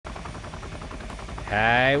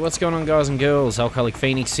Hey, what's going on, guys and girls? Alcoholic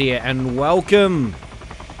Phoenix here, and welcome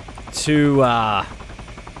to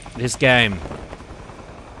this game.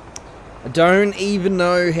 I don't even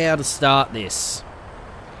know how to start this.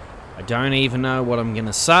 I don't even know what I'm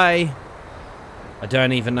gonna say. I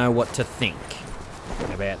don't even know what to think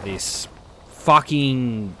about this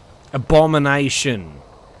fucking abomination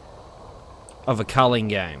of a culling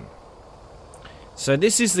game. So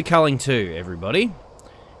this is the Culling 2, everybody.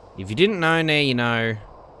 If you didn't know, now you know.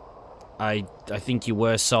 I think you're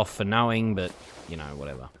worse off for knowing, but, you know,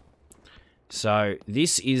 whatever. So,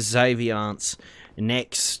 this is Xavier's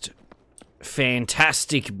next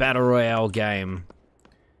fantastic Battle Royale game,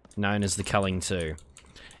 known as the Culling 2.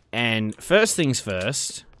 And first things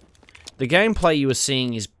first, the gameplay you are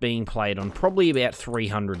seeing is being played on probably about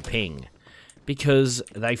 300 ping. Because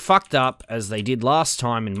they fucked up, as they did last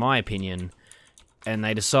time, in my opinion, and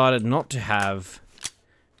they decided not to have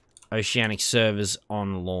Oceanic servers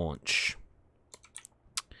on launch,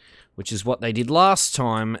 which is what they did last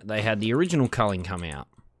time they had the original Culling come out.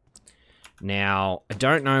 Now, I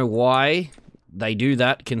don't know why they do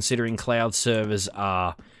that, considering cloud servers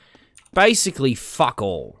are basically fuck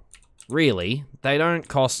all. Really, they don't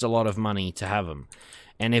cost a lot of money to have them,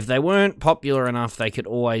 and if they weren't popular enough, they could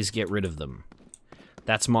always get rid of them.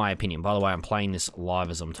 That's my opinion. By the way, I'm playing this live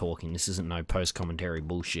as I'm talking. This isn't no post-commentary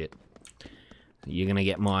bullshit. You're going to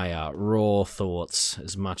get my raw thoughts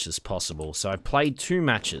as much as possible. So I played 2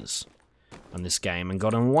 matches on this game and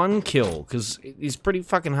got in 1 kill, because it's pretty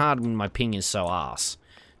fucking hard when my ping is so arse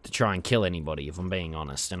to try and kill anybody, if I'm being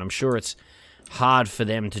honest. And I'm sure it's hard for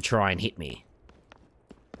them to try and hit me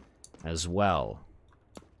as well.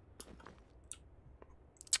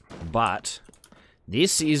 But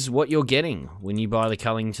this is what you're getting when you buy the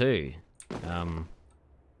Culling 2.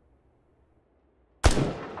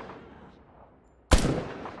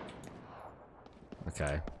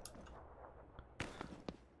 Okay.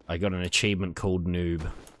 I got an achievement called Noob.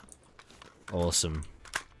 Awesome.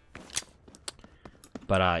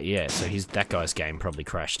 But, yeah, so that guy's game probably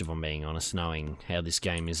crashed, if I'm being honest, knowing how this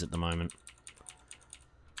game is at the moment.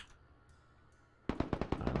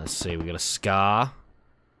 Let's see, we got a Scar.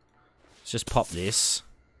 Let's just pop this.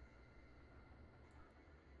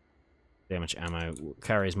 See how much ammo. We'll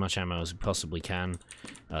carry as much ammo as we possibly can.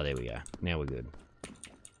 Oh, there we go. Now we're good.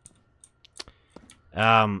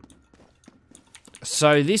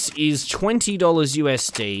 So this is $20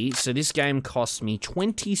 USD, so this game cost me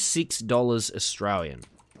 $26 Australian.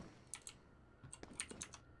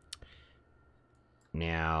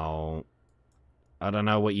 Now, I don't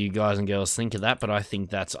know what you guys and girls think of that, but I think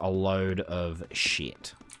that's a load of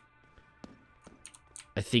shit.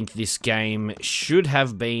 I think this game should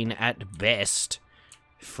have been, at best,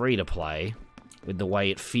 free to play, with the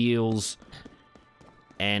way it feels,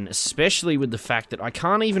 and especially with the fact that I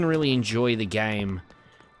can't even really enjoy the game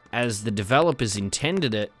as the developers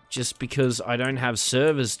intended it, just because I don't have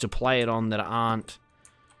servers to play it on that aren't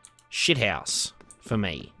shithouse for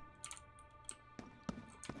me.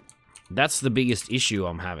 That's the biggest issue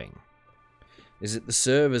I'm having, is that the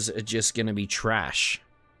servers are just going to be trash.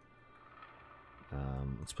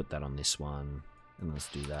 Let's put that on this one, and let's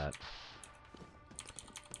do that.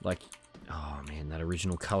 Like, oh man, that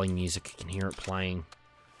original Culling music, I can hear it playing.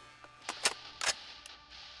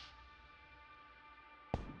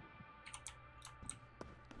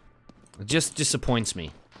 It just disappoints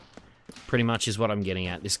me, pretty much is what I'm getting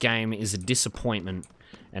at. This game is a disappointment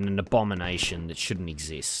and an abomination that shouldn't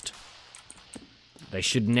exist. They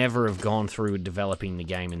should never have gone through developing the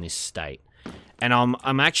game in this state. And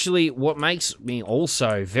I'm actually, what makes me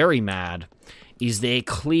also very mad is their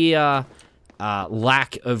clear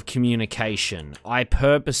lack of communication. I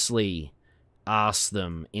purposely asked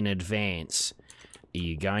them in advance, are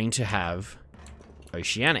you going to have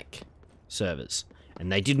Oceanic servers?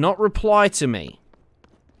 And they did not reply to me.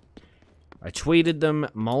 I tweeted them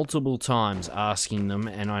multiple times asking them,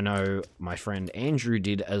 and I know my friend Andrew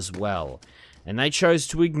did as well. And they chose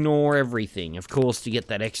to ignore everything, of course, to get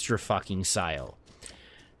that extra fucking sale.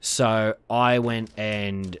 So I went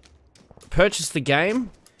and purchased the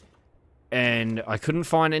game, and I couldn't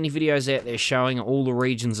find any videos out there showing all the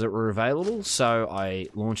regions that were available, so I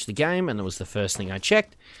launched the game, and it was the first thing I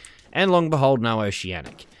checked, and long and behold, no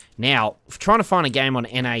Oceanic. Now, trying to find a game on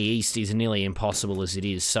NA East is nearly impossible as it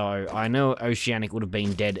is, so I know Oceanic would have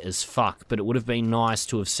been dead as fuck, but it would have been nice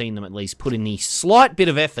to have seen them at least put in the slight bit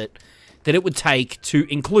of effort that it would take to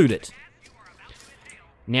include it.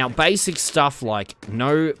 Now, basic stuff like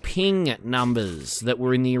no ping numbers that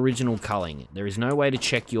were in the original Culling. There is no way to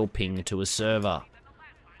check your ping to a server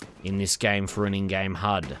in this game for an in-game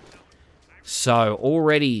HUD. So,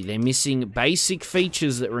 already they're missing basic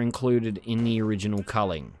features that were included in the original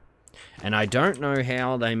Culling. And I don't know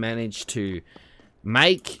how they managed to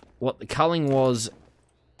make what the Culling was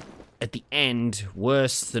at the end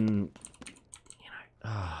worse than,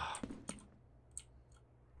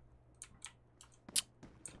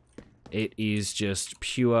 It is just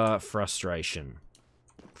pure frustration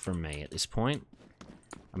from me at this point.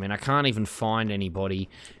 I mean, I can't even find anybody.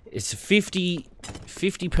 It's a 50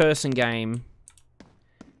 person game,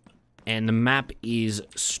 and the map is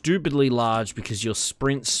stupidly large because your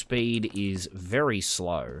sprint speed is very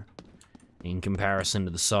slow in comparison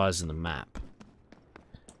to the size of the map.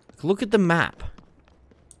 Look at the map.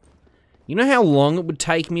 You know how long it would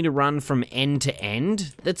take me to run from end to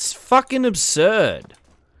end? That's fucking absurd.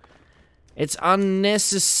 It's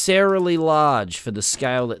unnecessarily large for the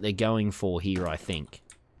scale that they're going for here, I think.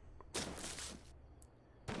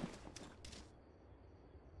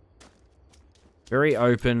 Very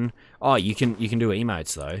open. Oh, you can do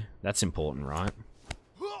emotes though. That's important, right?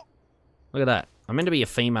 Look at that. I'm meant to be a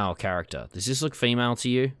female character. Does this look female to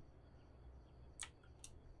you?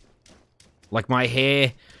 Like, my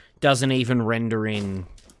hair doesn't even render in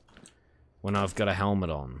when I've got a helmet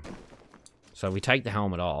on. So we take the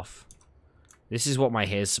helmet off. This is what my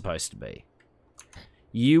hair's supposed to be.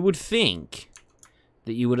 You would think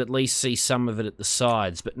that you would at least see some of it at the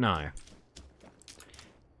sides, but no.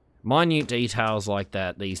 Minute details like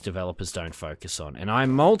that, these developers don't focus on. And I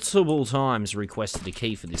multiple times requested a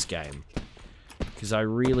key for this game, because I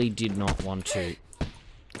really did not want to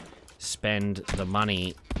spend the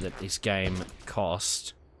money that this game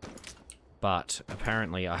cost, but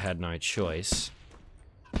apparently I had no choice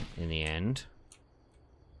in the end.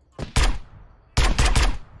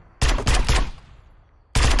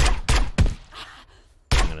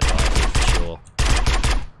 I'm gonna die here for sure.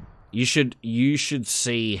 You should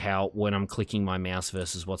see how when I'm clicking my mouse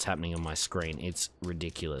versus what's happening on my screen. It's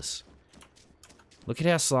ridiculous. Look at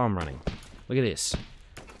how slow I'm running. Look at this.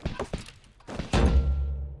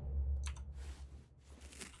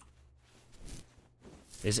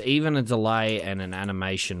 There's even a delay and an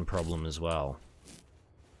animation problem as well.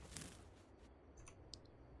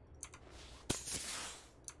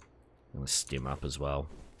 I'm gonna stim up as well.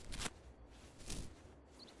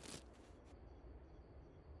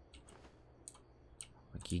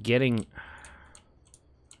 Like, you're getting...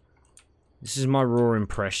 This is my raw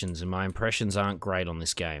impressions, and my impressions aren't great on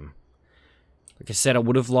this game. Like I said, I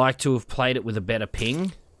would have liked to have played it with a better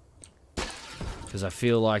ping, because I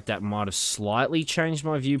feel like that might have slightly changed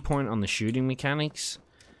my viewpoint on the shooting mechanics.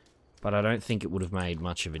 But I don't think it would have made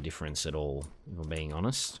much of a difference at all, if I'm being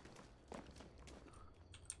honest.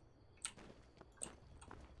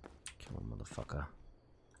 Come on, motherfucker.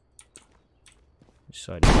 Which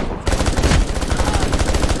side do you...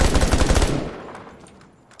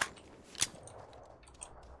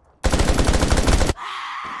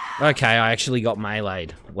 Okay, I actually got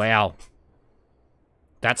meleeed. Wow.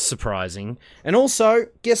 That's surprising. And also,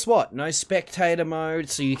 guess what? No spectator mode,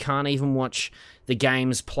 so you can't even watch the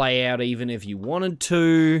games play out even if you wanted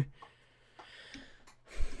to.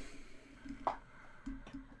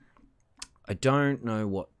 I don't know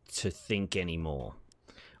what to think anymore.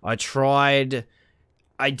 I tried...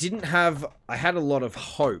 I had a lot of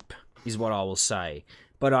hope, is what I will say.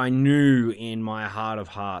 But I knew in my heart of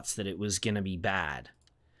hearts that it was going to be bad.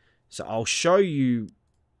 So I'll show you...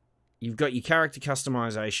 You've got your character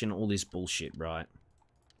customization, all this bullshit, right?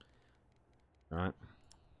 Right.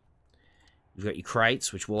 You've got your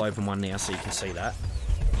crates, which we'll open one now so you can see that.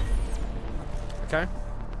 Okay.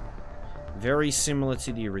 Very similar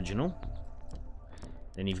to the original.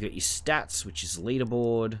 Then you've got your stats, which is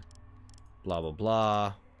leaderboard. Blah, blah,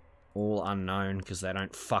 blah. All unknown, because they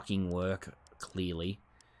don't fucking work, clearly.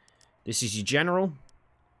 This is your general.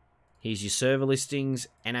 Here's your server listings,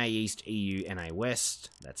 NA East, EU, NA West.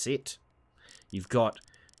 That's it. You've got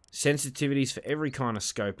sensitivities for every kind of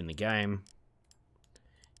scope in the game.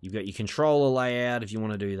 You've got your controller layout if you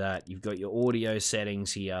want to do that. You've got your audio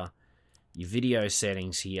settings here. Your video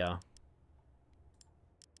settings here.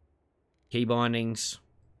 Key bindings.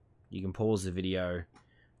 You can pause the video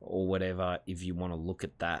or whatever if you want to look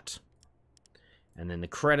at that. And then the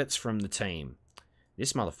credits from the team.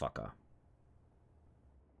 This motherfucker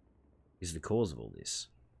is the cause of all this.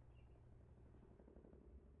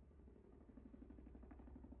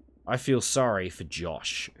 I feel sorry for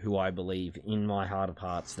Josh, who I believe in my heart of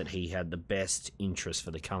hearts that he had the best interest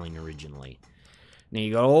for the Culling originally. Now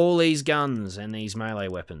you got all these guns and these melee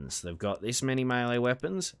weapons. They've got this many melee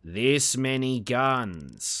weapons, this many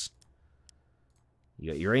guns.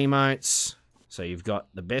 You got your emotes. So you've got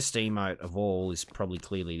the best emote of all is probably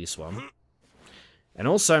clearly this one. And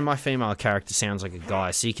also, my female character sounds like a guy,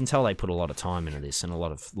 so you can tell they put a lot of time into this and a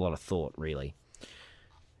lot of thought, really.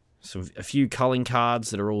 So a few culling cards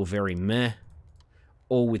that are all very meh,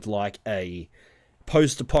 all with like a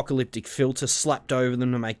post-apocalyptic filter slapped over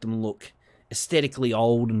them to make them look aesthetically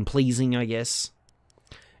old and pleasing, I guess.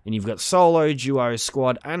 And you've got solo, duo,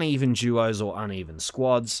 squad, uneven duos or uneven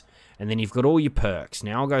squads, and then you've got all your perks.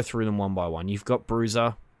 Now I'll go through them one by one. You've got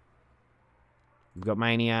Bruiser, you've got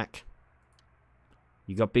Maniac,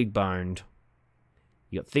 you've got Big Boned,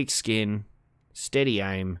 you got Thick Skin, Steady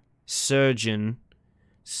Aim, Surgeon,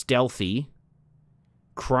 Stealthy,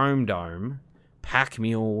 Chrome Dome, Pack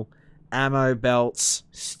Mule, Ammo Belts,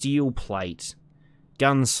 Steel Plate,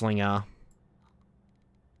 Gunslinger,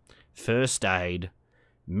 First Aid,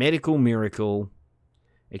 Medical Miracle,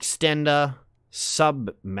 Extender,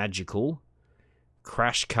 Sub-Magical,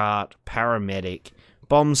 Crash Cart, Paramedic,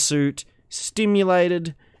 Bomb Suit,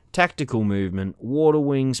 Stimulated, Tactical Movement, Water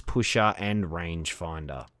Wings, Pusher, and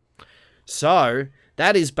Rangefinder. So,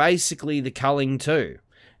 that is basically the Culling 2.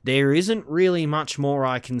 There isn't really much more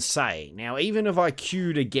I can say. Now, even if I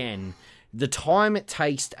queued again, the time it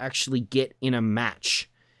takes to actually get in a match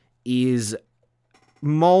is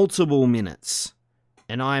multiple minutes.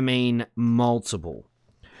 And I mean multiple.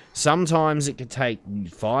 Sometimes it could take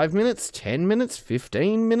 5 minutes, 10 minutes,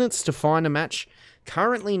 15 minutes to find a match.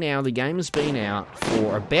 Currently now, the game has been out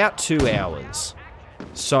for about 2 hours.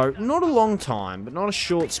 So, not a long time, but not a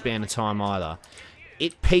short span of time either.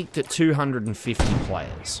 It peaked at 250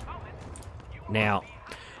 players. Now,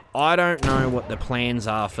 I don't know what the plans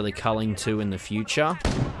are for the Culling 2 in the future.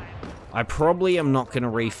 I probably am not going to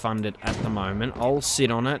refund it at the moment. I'll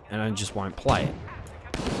sit on it and I just won't play it.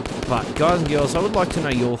 But, guys and girls, I would like to know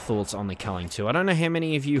your thoughts on the Culling 2. I don't know how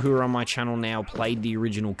many of you who are on my channel now played the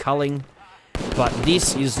original Culling, but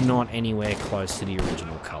this is not anywhere close to the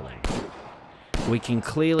original Culling. We can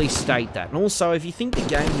clearly state that. And also, if you think the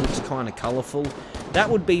game looks kind of colourful, that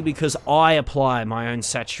would be because I apply my own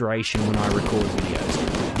saturation when I record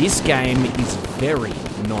videos. This game is very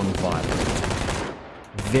non-vibrant.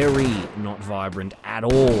 Very not vibrant at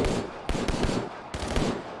all.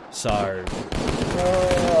 So...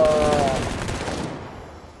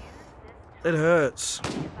 it hurts.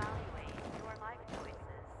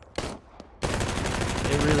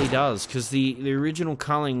 It really does, because the original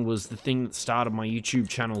Culling was the thing that started my YouTube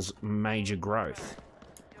channel's major growth.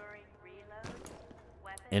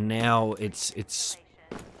 And now it's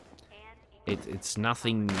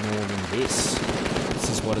nothing more than this. This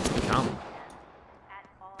is what it's become.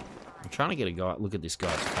 I'm trying to get a guy look at this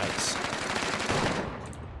guy's face.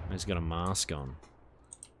 He's got a mask on.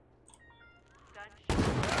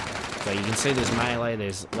 So you can see there's melee,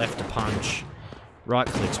 there's left to punch, right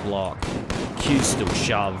clicks block, Q still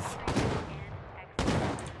shove.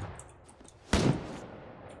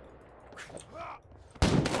 So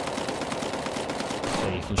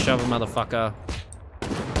you can shove a motherfucker.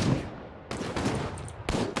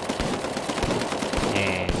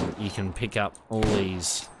 And you can pick up all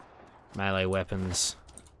these melee weapons.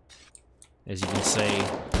 As you can see.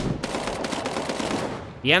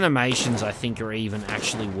 The animations, I think, are even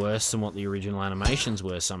actually worse than what the original animations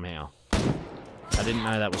were somehow. I didn't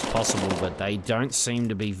know that was possible, but they don't seem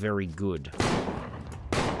to be very good.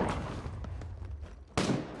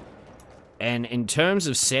 And in terms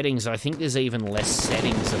of settings, I think there's even less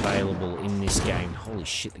settings available in this game. Holy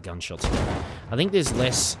shit, the gunshots. I think there's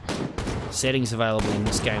less settings available in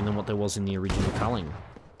this game than what there was in the original Culling.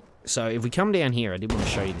 So if we come down here, I did want to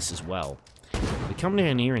show you this as well. If we come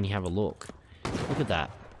down here and you have a look. Look at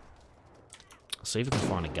that. I'll see if I can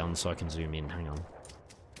find a gun so I can zoom in. Hang on.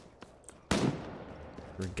 Is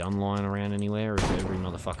there a gun lying around anywhere, or is every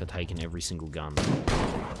motherfucker taking every single gun?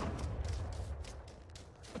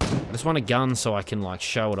 I just want a gun so I can, like,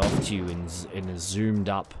 show it off to you in a zoomed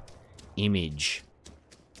up image.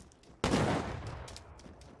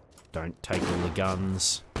 Don't take all the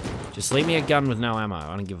guns. Just leave me a gun with no ammo.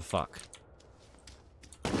 I don't give a fuck.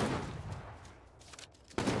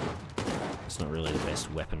 It's not really the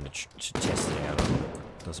best weapon to test it out on.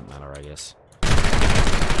 Doesn't matter, I guess.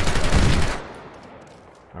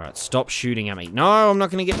 Alright, stop shooting at me. No, I'm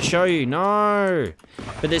not going to get to show you. No!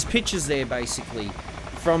 But there's pictures there, basically,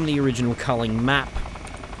 from the original Culling map.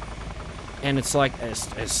 And it's like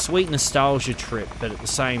a sweet nostalgia trip, but at the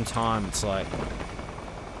same time, it's like...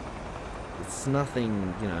 it's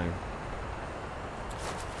nothing, you know...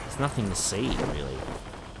 there's nothing to see, really.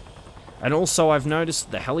 And also, I've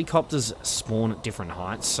noticed the helicopters spawn at different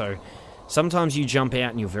heights, so sometimes you jump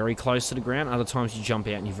out and you're very close to the ground, other times you jump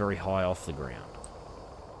out and you're very high off the ground.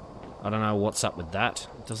 I don't know what's up with that.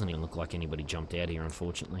 It doesn't even look like anybody jumped out here,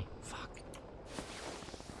 unfortunately. Fuck.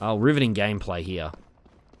 Oh, riveting gameplay here.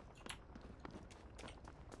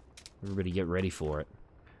 Everybody get ready for it.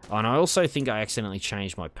 Oh, and I also think I accidentally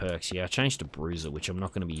changed my perks. Yeah, I changed to Bruiser, which I'm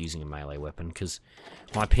not going to be using a melee weapon, because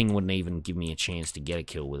my ping wouldn't even give me a chance to get a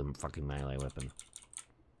kill with a fucking melee weapon.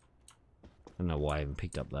 I don't know why I even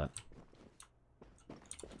picked up that.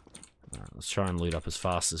 Alright, let's try and loot up as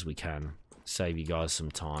fast as we can. Save you guys some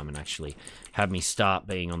time and actually have me start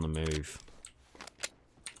being on the move.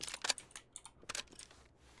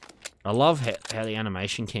 I love how the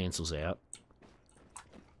animation cancels out.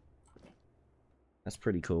 That's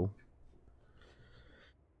pretty cool.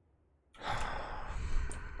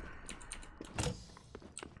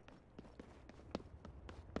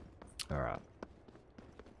 Alright.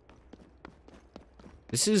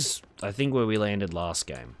 This is, I think, where we landed last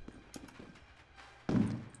game.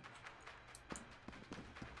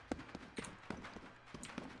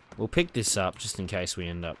 We'll pick this up just in case we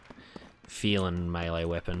end up feeling melee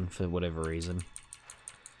weapon for whatever reason.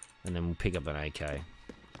 And then we'll pick up an AK.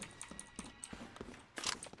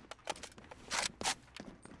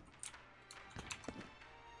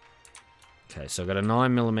 Okay, so I've got a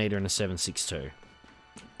 9mm and a 7.62.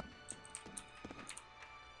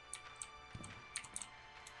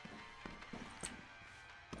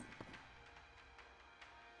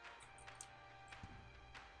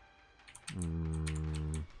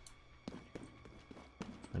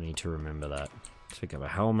 I need to remember that. Let's pick up a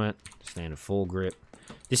helmet, standard foregrip.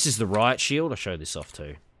 This is the riot shield. I'll show this off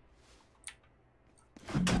too.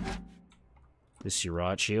 This is your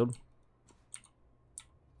riot shield.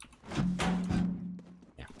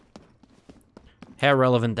 Yeah. How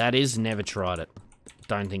relevant that is, never tried it.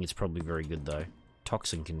 Don't think it's probably very good though.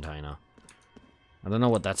 Toxin container. I don't know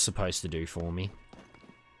what that's supposed to do for me.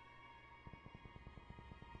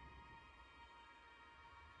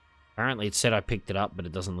 Apparently it said I picked it up, but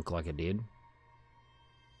it doesn't look like I did.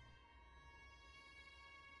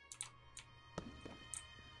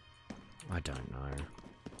 I don't know.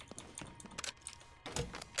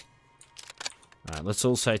 Alright, let's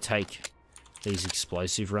also take these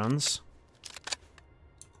explosive runs.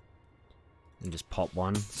 And just pop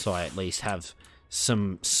one, so I at least have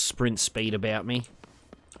some sprint speed about me.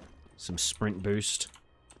 Some sprint boost.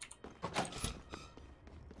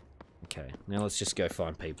 Okay, now let's just go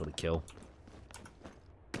find people to kill.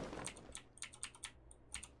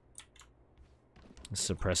 A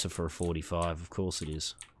suppressor for a 45, of course it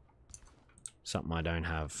is. Something I don't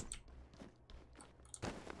have.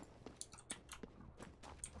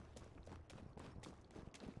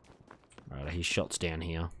 Right, I hear shots down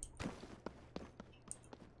here.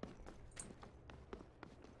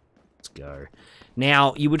 Let's go.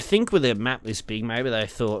 Now, you would think with a map this big, maybe they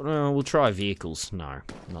thought, oh, we'll try vehicles. No,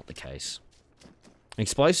 not the case.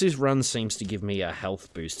 Explosives run seems to give me a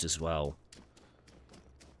health boost as well.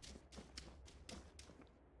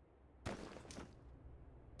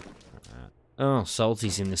 Oh,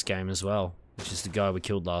 Salty's in this game as well, which is the guy we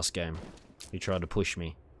killed last game. He tried to push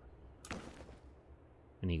me.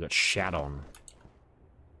 And he got shat on.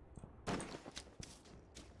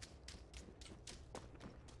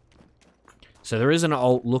 So there is an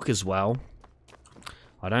alt look as well.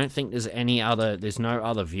 I don't think there's there's no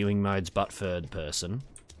other viewing modes but third person.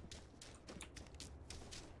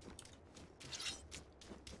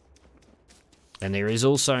 And there is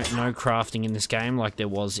also no crafting in this game like there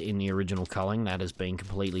was in the original Culling. That has been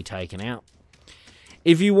completely taken out.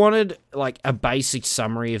 If you wanted like a basic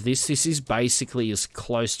summary of this, this is basically as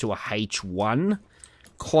close to a H1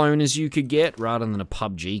 clone as you could get, rather than a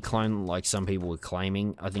PUBG clone like some people were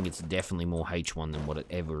claiming. I think it's definitely more H1 than what it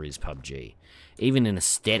ever is PUBG. Even in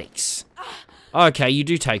aesthetics. Okay, you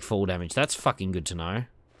do take fall damage. That's fucking good to know.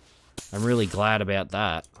 I'm really glad about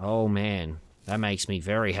that. Oh man, that makes me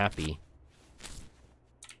very happy.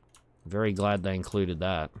 Very glad they included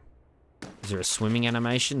that. Is there a swimming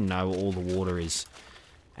animation? No, all the water is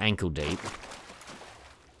ankle deep.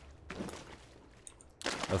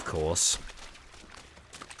 Of course.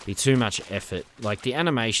 Be too much effort. Like, the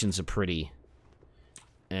animations are pretty...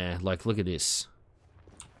 like, look at this.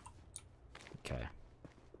 Okay.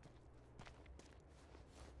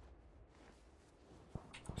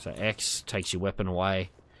 So X takes your weapon away.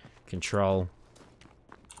 Control.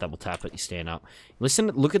 Double tap it, you stand up. Listen,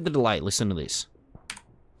 look at the delay. Listen to this.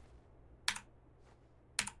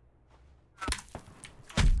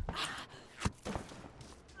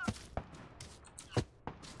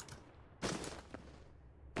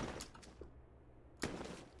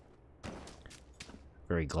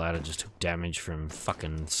 Very glad I just took damage from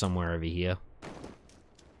fucking somewhere over here.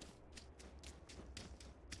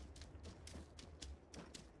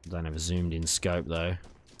 Don't have a zoomed in scope though.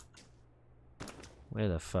 Where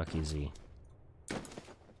the fuck is he?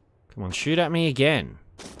 Come on, shoot at me again.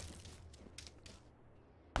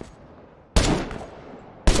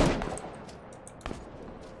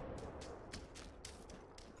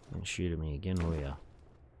 Don't shoot at me again, will ya?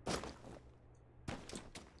 Come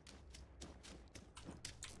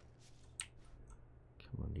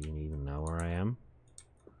on, do you even know where I am?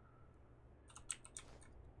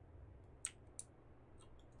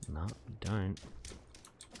 No, you don't.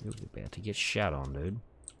 You're about to get shot on, dude.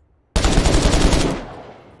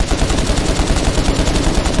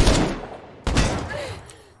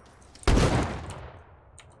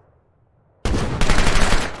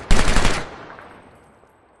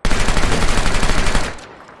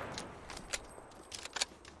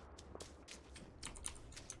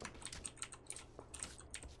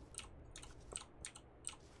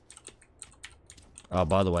 Oh,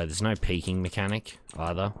 by the way, there's no peeking mechanic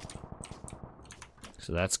either.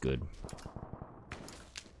 So that's good.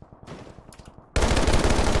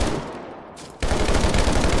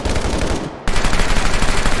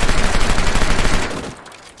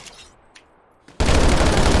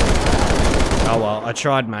 Oh well, I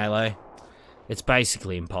tried melee. It's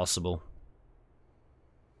basically impossible.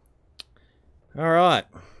 Alright.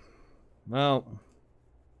 Well,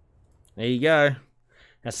 there you go.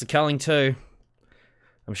 That's the Culling 2.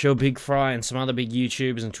 I'm sure Big Fry and some other big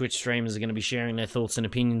YouTubers and Twitch streamers are going to be sharing their thoughts and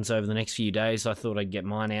opinions over the next few days. I thought I'd get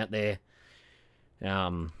mine out there.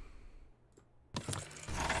 I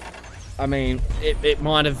mean, it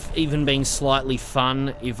might have even been slightly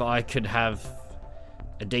fun if I could have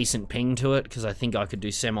a decent ping to it, because I think I could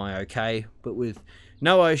do semi-okay. But with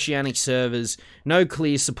no Oceanic servers, no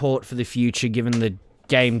clear support for the future, given the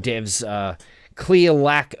game devs' clear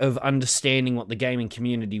lack of understanding what the gaming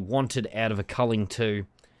community wanted out of a Culling 2,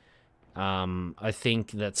 I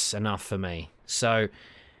think that's enough for me. So,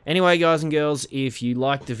 anyway, guys and girls, if you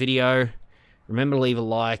liked the video, remember to leave a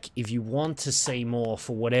like. If you want to see more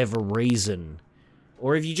for whatever reason,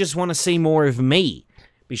 or if you just want to see more of me,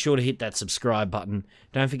 be sure to hit that subscribe button.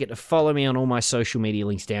 Don't forget to follow me on all my social media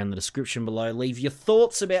links down in the description below. Leave your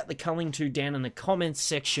thoughts about the Culling 2 down in the comments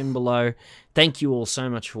section below. Thank you all so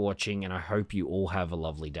much for watching, and I hope you all have a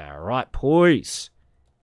lovely day. Alright, peace.